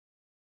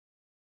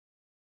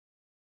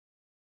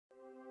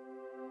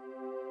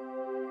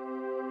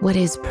What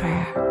is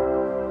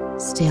prayer?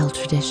 Stale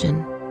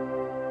tradition,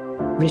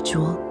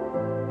 ritual,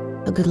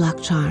 a good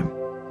luck charm,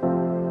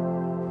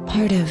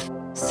 part of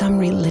some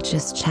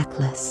religious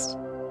checklist,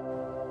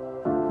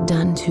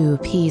 done to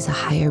appease a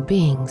higher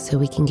being so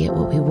we can get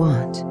what we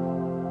want,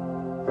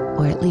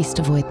 or at least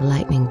avoid the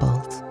lightning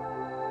bolt.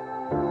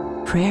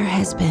 Prayer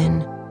has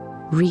been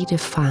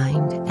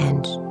redefined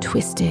and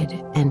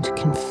twisted and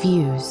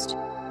confused,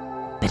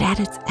 but at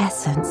its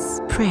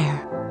essence,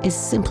 prayer is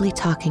simply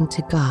talking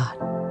to God,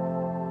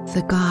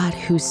 the God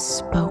who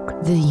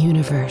spoke the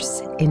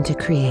universe into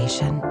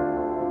creation,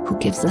 who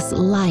gives us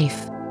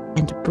life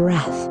and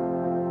breath,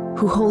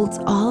 who holds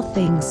all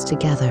things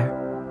together.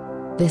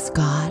 This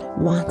God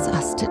wants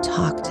us to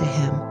talk to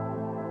him.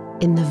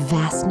 In the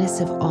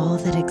vastness of all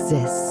that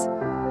exists,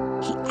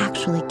 he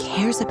actually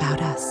cares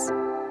about us,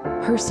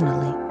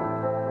 personally,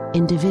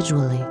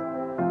 individually.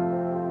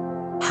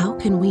 How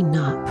can we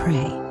not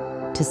pray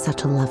to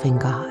such a loving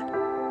God?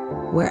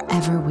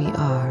 Wherever we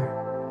are,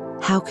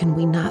 how can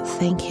we not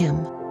thank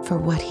him for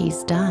what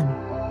he's done,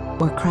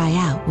 or cry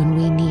out when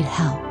we need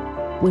help,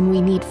 when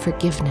we need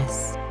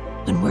forgiveness,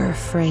 when we're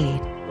afraid,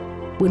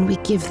 when we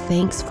give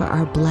thanks for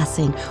our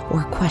blessing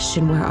or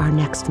question where our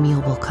next meal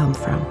will come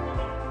from?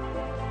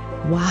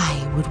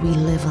 Why would we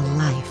live a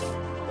life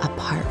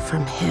apart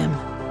from him?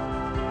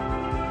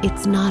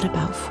 It's not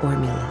about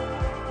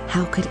formula.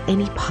 How could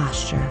any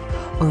posture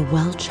or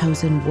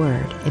well-chosen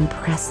word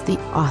impress the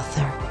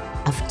author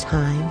of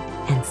time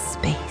and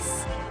space?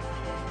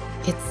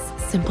 It's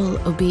simple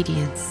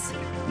obedience.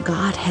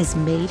 God has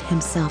made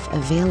himself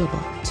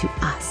available to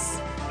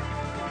us.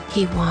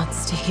 He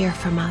wants to hear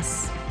from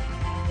us.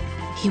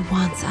 He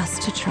wants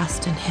us to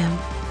trust in him,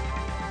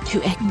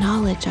 to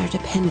acknowledge our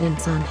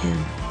dependence on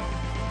him,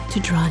 to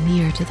draw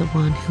near to the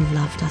one who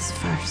loved us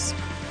first.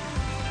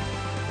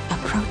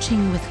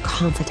 Approaching with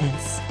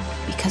confidence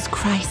because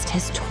Christ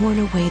has torn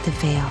away the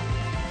veil.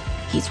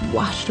 He's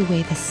washed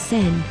away the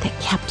sin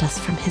that kept us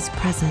from his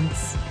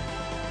presence.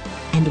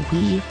 And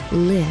we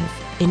live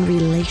in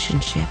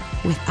relationship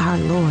with our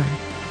Lord.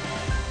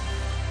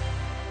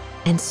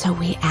 And so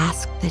we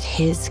ask that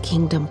his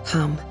kingdom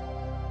come,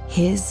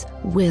 his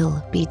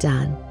will be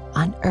done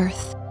on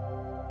earth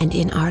and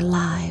in our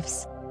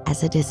lives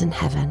as it is in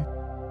heaven.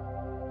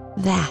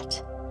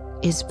 That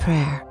is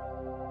prayer.